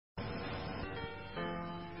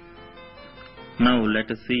Now let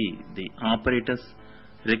us see the operators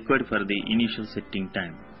required for the initial setting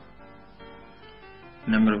time.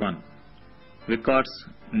 Number 1. Wickard's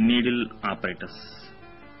needle apparatus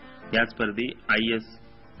as per the IS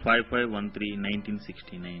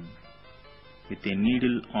 5513-1969 with a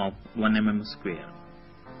needle of 1 mm square.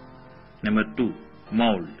 Number 2.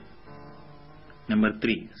 Mold. Number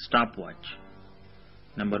 3. Stopwatch.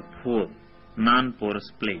 Number 4. Non-porous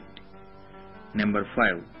plate. Number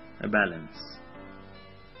 5. A balance.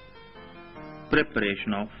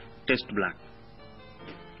 Preparation of test black.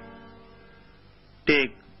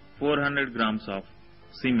 Take 400 grams of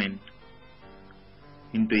cement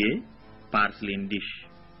into a porcelain dish.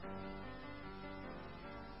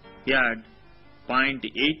 Add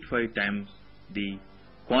 0.85 times the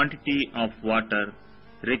quantity of water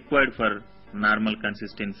required for normal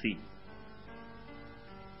consistency.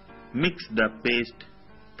 Mix the paste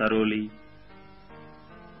thoroughly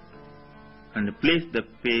and place the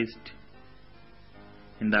paste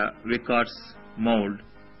in the Wickard's mold,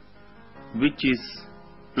 which is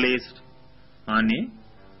placed on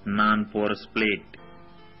a non-porous plate.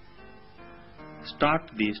 Start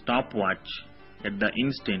the stopwatch at the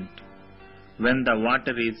instant when the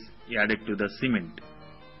water is added to the cement.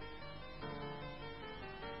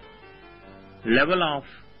 Level off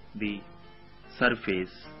the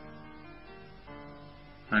surface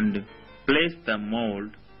and place the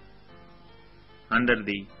mold under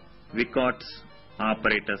the Wickard's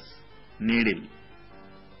apparatus needle.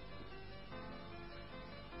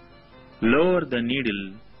 Lower the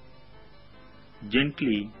needle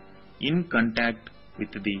gently in contact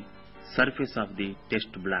with the surface of the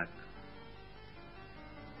test black.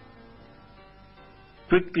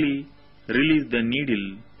 Quickly release the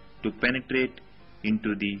needle to penetrate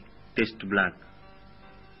into the test black.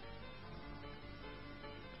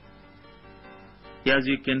 As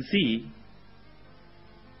you can see,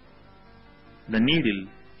 the needle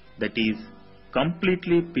that is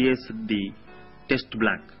completely pierced the test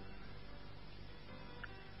black.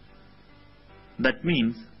 That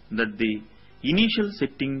means that the initial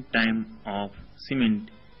setting time of cement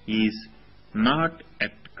is not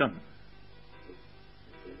yet come.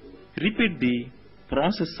 Repeat the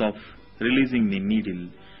process of releasing the needle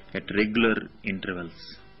at regular intervals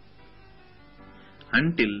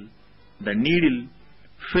until the needle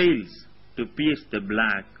fails to pierce the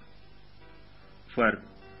black for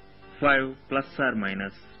 5 plus or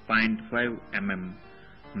minus 0.5 mm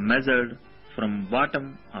measured from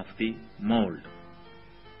bottom of the mold.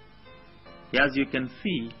 As you can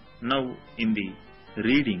see now in the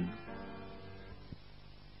reading,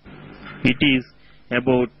 it is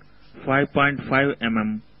about 5.5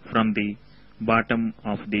 mm from the bottom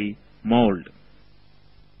of the mold,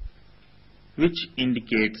 which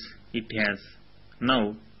indicates it has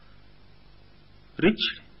now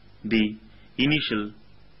reached the initial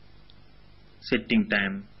setting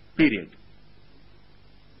time period.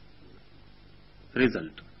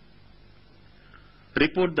 Result.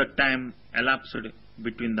 Report the time elapsed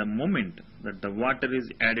between the moment that the water is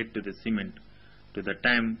added to the cement to the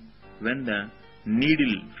time when the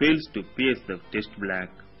needle fails to pierce the test black,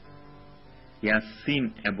 as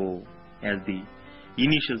seen above as the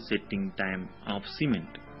initial setting time of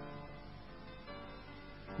cement.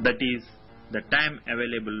 That is the time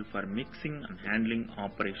available for mixing and handling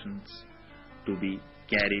operations to be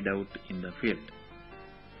carried out in the field.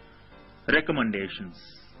 Recommendations.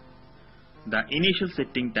 The initial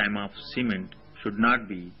setting time of cement should not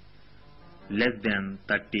be less than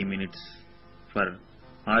 30 minutes for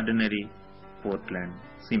ordinary Portland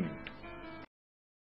cement.